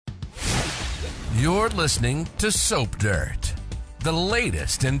You're listening to Soap Dirt, the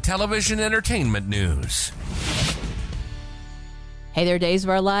latest in television entertainment news. Hey there, Days of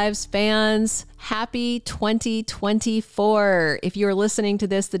Our Lives fans. Happy 2024. If you're listening to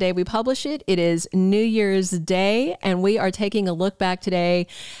this the day we publish it, it is New Year's Day, and we are taking a look back today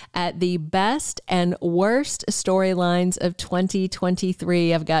at the best and worst storylines of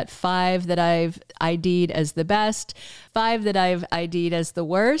 2023. I've got 5 that I've ID'd as the best, 5 that I've ID'd as the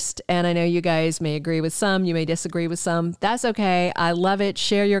worst, and I know you guys may agree with some, you may disagree with some. That's okay. I love it.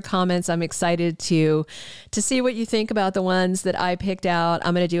 Share your comments. I'm excited to see what you think about the ones that I picked out.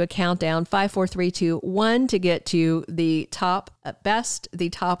 I'm going to do a countdown, 5, 4, 3, 2, 1 to get to the top best, the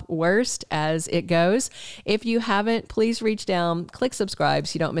top worst as it goes. If you haven't, please reach down, click subscribe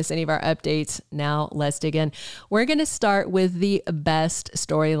so you don't miss any of our updates. Now let's dig in. We're going to start with the best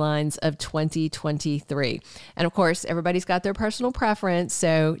storylines of 2023. And of course, everybody's got their personal preference,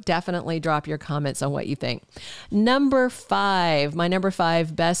 so definitely drop your comments on what you think. Number 5, my number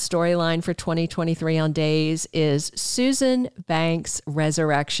 5 best storyline for 2023 on Days is Susan Banks'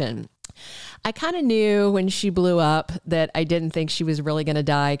 resurrection. I kind of knew when she blew up that I didn't think she was really going to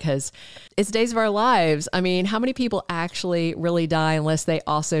die because it's Days of Our Lives. I mean, how many people actually really die unless they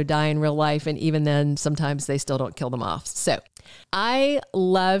also die in real life? And even then, sometimes they still don't kill them off. So I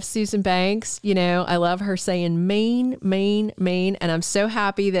love Susan Banks. You know, I love her saying Maine, Maine, Maine. And I'm so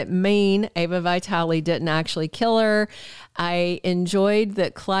happy that Maine, Ava Vitale, didn't actually kill her. I enjoyed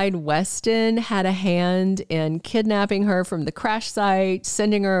that Clyde Weston had a hand in kidnapping her from the crash site,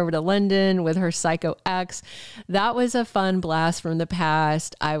 sending her over to London with her psycho ex. That was a fun blast from the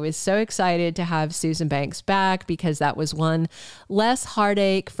past. I was so excited to have Susan Banks back because that was one less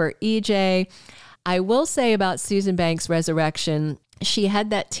heartache for EJ. I will say about Susan Banks' resurrection, she had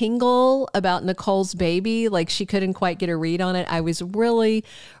that tingle about Nicole's baby, like she couldn't quite get a read on it. I was really,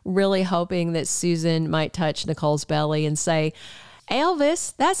 really hoping that Susan might touch Nicole's belly and say,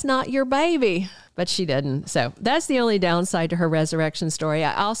 Elvis, that's not your baby. But she didn't. So that's the only downside to her resurrection story.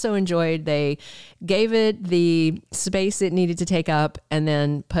 I also enjoyed they gave it the space it needed to take up and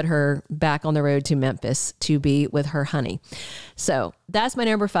then put her back on the road to Memphis to be with her honey. So that's my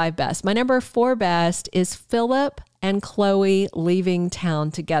number 5 best. My number 4 best is Phillip and Chloe leaving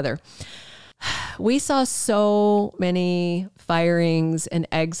town together. We saw so many firings and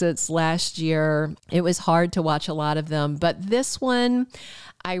exits last year. It was hard to watch a lot of them, but this one,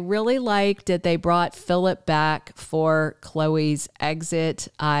 I really liked that they brought Phillip back for Chloe's exit.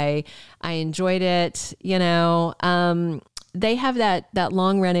 I enjoyed it. You know, they have that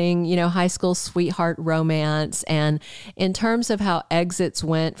long running, you know, high school sweetheart romance. And in terms of how exits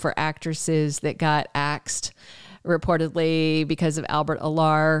went for actresses that got axed, reportedly because of Albert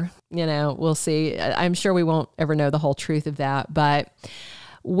Alar, you know, we'll see. I'm sure we won't ever know the whole truth of that, but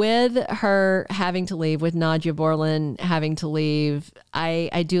with her having to leave, with Nadia Bjorlin having to leave,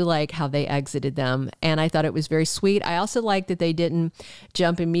 I do like how they exited them. And I thought it was very sweet. I also like that they didn't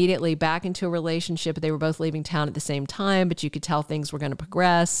jump immediately back into a relationship. They were both leaving town at the same time, but you could tell things were going to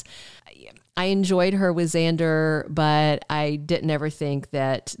progress. I enjoyed her with Xander, but I didn't ever think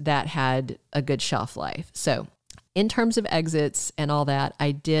that had a good shelf life. So in terms of exits and all that,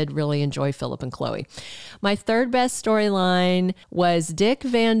 I did really enjoy Phillip and Chloe. My 3rd best storyline was Dick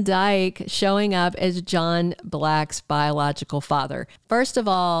Van Dyke showing up as John Black's biological father. First of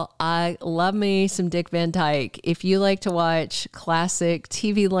all, I love me some Dick Van Dyke. If you like to watch classic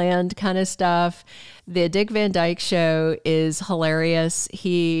TV land kind of stuff, the Dick Van Dyke Show is hilarious.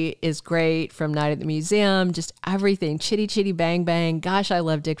 He is great from Night at the Museum, just everything. Chitty Chitty Bang Bang. Gosh, I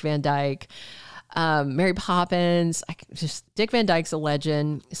love Dick Van Dyke. Mary Poppins, Dick Van Dyke's a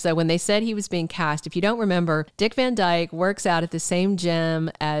legend. So when they said he was being cast, if you don't remember, Dick Van Dyke works out at the same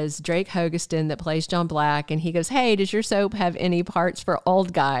gym as Drake Hogestyn that plays John Black. And he goes, hey, does your soap have any parts for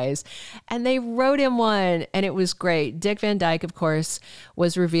old guys? And they wrote him one and it was great. Dick Van Dyke, of course,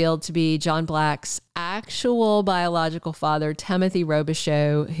 was revealed to be John Black's actual biological father, Timothy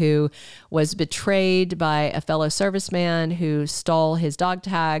Robichaux, who was betrayed by a fellow serviceman who stole his dog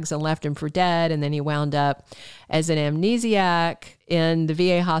tags and left him for dead. And then he wound up as an amnesiac in the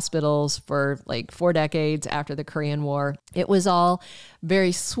VA hospitals for like 4 decades after the Korean War. It was all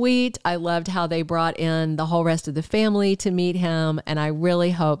very sweet. I loved how they brought in the whole rest of the family to meet him. And I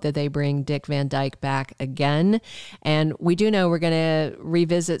really hope that they bring Dick Van Dyke back again. And we do know we're going to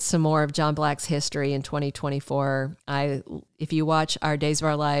revisit some more of John Black's history in 2024. If you watch our Days of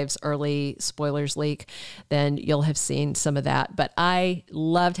Our Lives early spoilers leak, then you'll have seen some of that. But I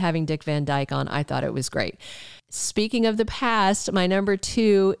loved having Dick Van Dyke on. I thought it was great. Speaking of the past, my number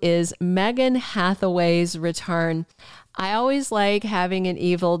 2 is Megan Hathaway's return. I always like having an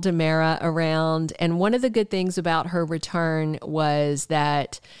evil Demera around. And one of the good things about her return was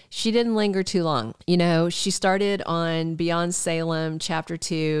that she didn't linger too long. You know, she started on Beyond Salem, chapter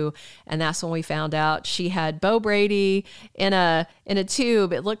 2, and that's when we found out she had Bo Brady in a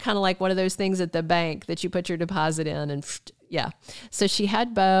tube. It looked kind of like one of those things at the bank that you put your deposit in, and yeah. So she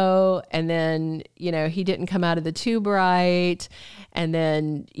had Bo, and then, you know, he didn't come out of the tube right. And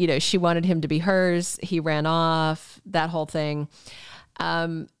then, you know, she wanted him to be hers. He ran off, that whole thing.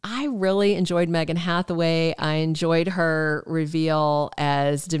 I really enjoyed Megan Hathaway. I enjoyed her reveal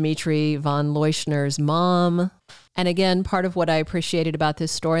as Dimitri von Leuschner's mom. And again, part of what I appreciated about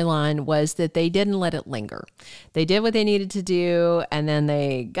this storyline was that they didn't let it linger. They did what they needed to do, and then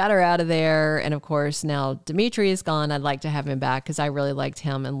they got her out of there. And of course, now Dimitri is gone. I'd like to have him back because I really liked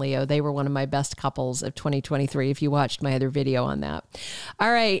him and Leo. They were one of my best couples of 2023, if you watched my other video on that.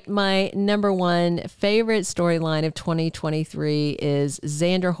 All right, my number one favorite storyline of 2023 is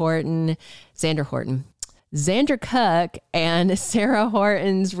Xander Cook and Sarah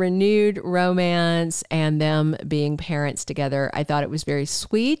Horton's renewed romance and them being parents together. I thought it was very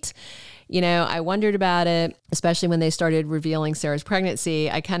sweet. You know, I wondered about it, especially when they started revealing Sarah's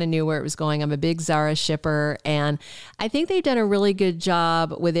pregnancy. I kind of knew where it was going. I'm a big Zara shipper, and I think they've done a really good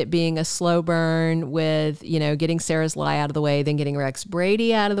job with it being a slow burn with, you know, getting Sarah's lie out of the way, then getting Rex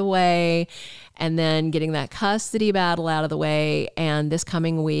Brady out of the way, and then getting that custody battle out of the way. And this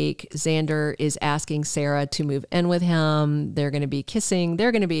coming week, Xander is asking Sarah to move in with him. They're going to be kissing.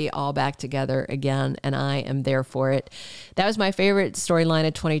 They're going to be all back together again, and I am there for it. That was my favorite storyline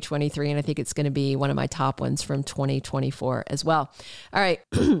of 2023, and I think it's going to be one of my top ones from 2024 as well. All right.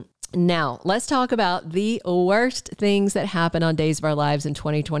 Now, let's talk about the worst things that happened on Days of Our Lives in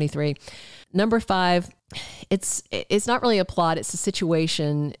 2023. Number 5, it's not really a plot. It's a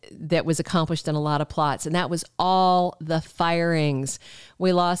situation that was accomplished in a lot of plots, and that was all the firings.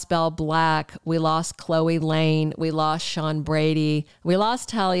 We lost Belle Black. We lost Chloe Lane. We lost Sean Brady. We lost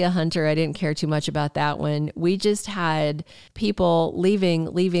Talia Hunter. I didn't care too much about that one. We just had people leaving.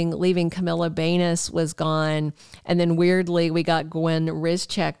 Camilla Banus was gone. And then weirdly, we got Gwen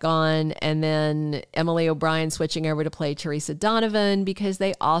Rizchek gone, and then Emily O'Brien switching over to play Teresa Donovan because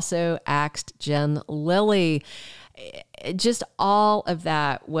they also axed Jen Lilly. Just all of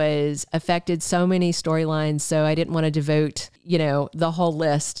that was affected so many storylines. So I didn't want to devote, you know, the whole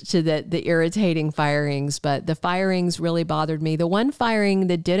list to the irritating firings, but the firings really bothered me. The one firing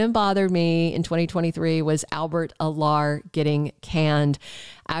that didn't bother me in 2023 was Albert Alar getting canned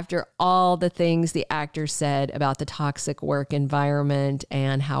after all the things the actor said about the toxic work environment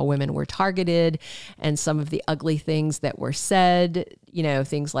and how women were targeted and some of the ugly things that were said, you know,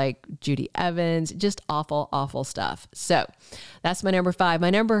 things like Judy Evans, just awful, awful stuff. So that's my number 5. My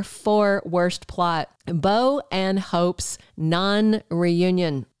number 4 worst plot, Bo and Hope's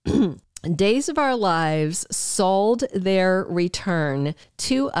non-reunion. Days of Our Lives sold their return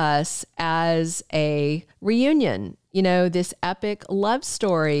to us as a reunion. You know, this epic love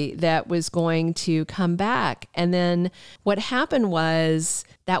story that was going to come back. And then what happened was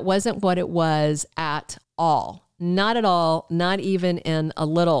that wasn't what it was at all. Not at all, not even in a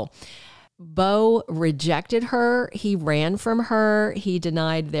little. Bo rejected her. He ran from her. He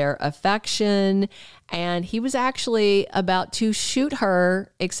denied their affection. And he was actually about to shoot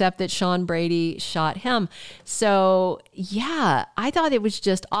her, except that Sean Brady shot him. So yeah, I thought it was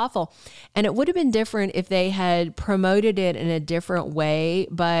just awful. And it would have been different if they had promoted it in a different way.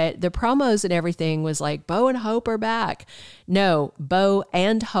 But the promos and everything was like, Bo and Hope are back. No, Bo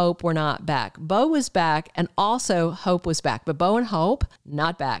and Hope were not back. Bo was back, and also Hope was back. But Bo and Hope,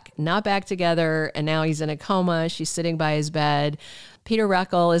 not back. Not back together. And now he's in a coma. She's sitting by his bed. Peter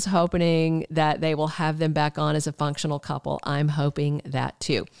Reckell is hoping that they will have them back on as a functional couple. I'm hoping that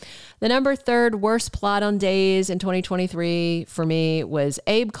too. The number 3 worst plot on Days in 2023 for me was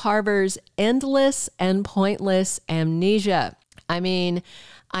Abe Carver's endless and pointless amnesia. I mean,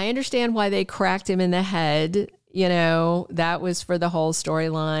 I understand why they cracked him in the head. You know, that was for the whole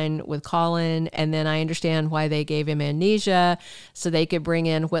storyline with Colin. And then I understand why they gave him amnesia so they could bring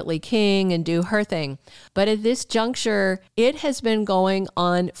in Whitley King and do her thing. But at this juncture, it has been going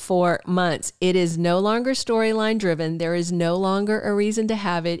on for months. It is no longer storyline driven. There is no longer a reason to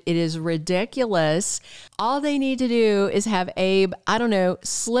have it. It is ridiculous. All they need to do is have Abe, I don't know,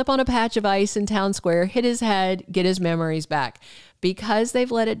 slip on a patch of ice in Town Square, hit his head, get his memories back. because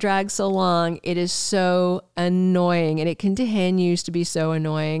they've let it drag so long, it is so annoying, and it continues to be so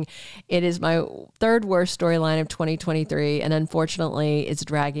annoying. It is my third worst storyline of 2023, and unfortunately, it's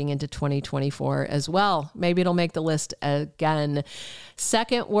dragging into 2024 as well. Maybe it'll make the list again.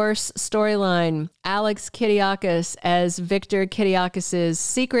 Second worst storyline, Alex Kiriakis as Victor Kiriakis'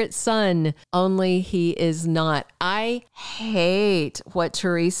 secret son, only he is not. I hate what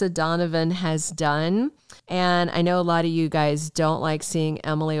Teresa Donovan has done. And I know a lot of you guys don't like seeing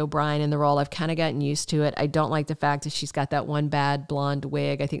Emily O'Brien in the role. I've kind of gotten used to it. I don't like the fact that she's got that one bad blonde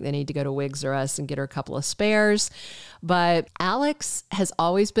wig. I think they need to go to Wigs R Us and get her a couple of spares. But Alex has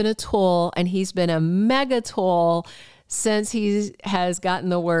always been a tool, and he's been a mega tool since he has gotten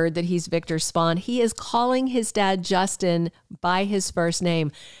the word that he's Victor's spawn. He is calling his dad Justin by his first name.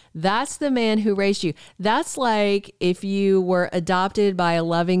 That's the man who raised you. That's like if you were adopted by a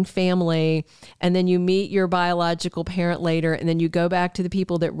loving family and then you meet your biological parent later and then you go back to the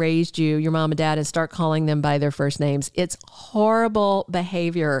people that raised you, your mom and dad, and start calling them by their first names. It's horrible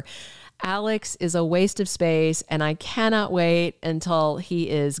behavior. Alex is a waste of space, and I cannot wait until he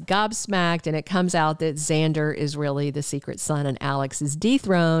is gobsmacked and it comes out that Xander is really the secret son and Alex is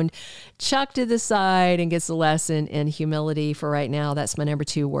dethroned, chucked to the side, and gets a lesson in humility for right now. That's my number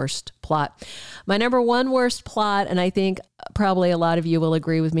 2 worst plot. My number 1 worst plot, and I think probably a lot of you will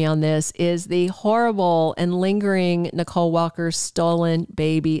agree with me on this, is the horrible and lingering Nicole Walker's stolen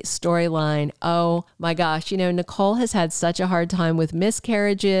baby storyline. Oh my gosh. You know, Nicole has had such a hard time with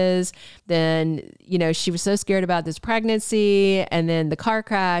miscarriages. Then, you know, she was so scared about this pregnancy, and then the car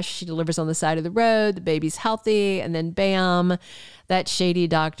crash, she delivers on the side of the road, the baby's healthy, and then bam, that shady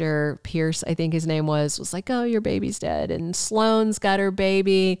doctor, Pierce, I think his name was like, oh, your baby's dead. And Sloane's got her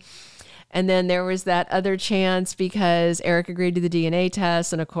baby. And then there was that other chance because Eric agreed to the DNA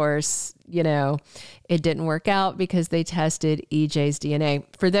test. And of course, you know, it didn't work out because they tested EJ's DNA.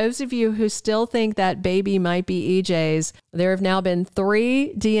 For those of you who still think that baby might be EJ's, there have now been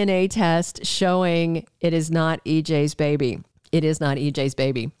 3 DNA tests showing it is not EJ's baby. It is not EJ's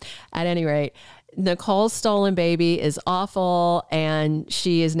baby. At any rate, Nicole's stolen baby is awful, and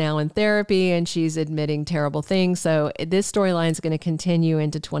she is now in therapy and she's admitting terrible things. So this storyline is going to continue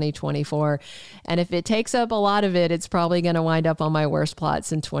into 2024. And if it takes up a lot of it, it's probably going to wind up on my worst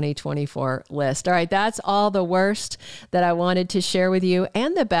plots in 2024 list. All right, that's all the worst that I wanted to share with you,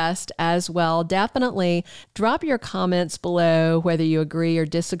 and the best as well. Definitely drop your comments below, whether you agree or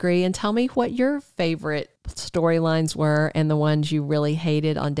disagree, and tell me what your favorite storylines were and the ones you really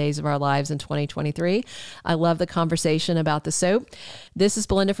hated on Days of Our Lives in 2023. I love the conversation about the soap. This is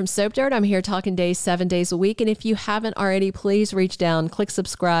Belinda from Soap Dirt. I'm here talking days 7 days a week. And if you haven't already, please reach down, click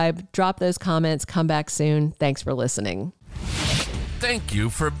subscribe, drop those comments, come back soon. Thanks for listening. Thank you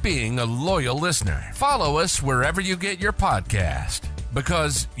for being a loyal listener. Follow us wherever you get your podcast,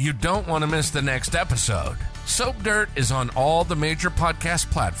 because you don't want to miss the next episode. Soap Dirt is on all the major podcast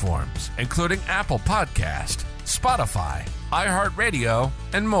platforms, including Apple Podcast, Spotify, iHeartRadio,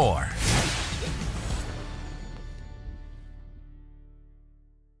 and more.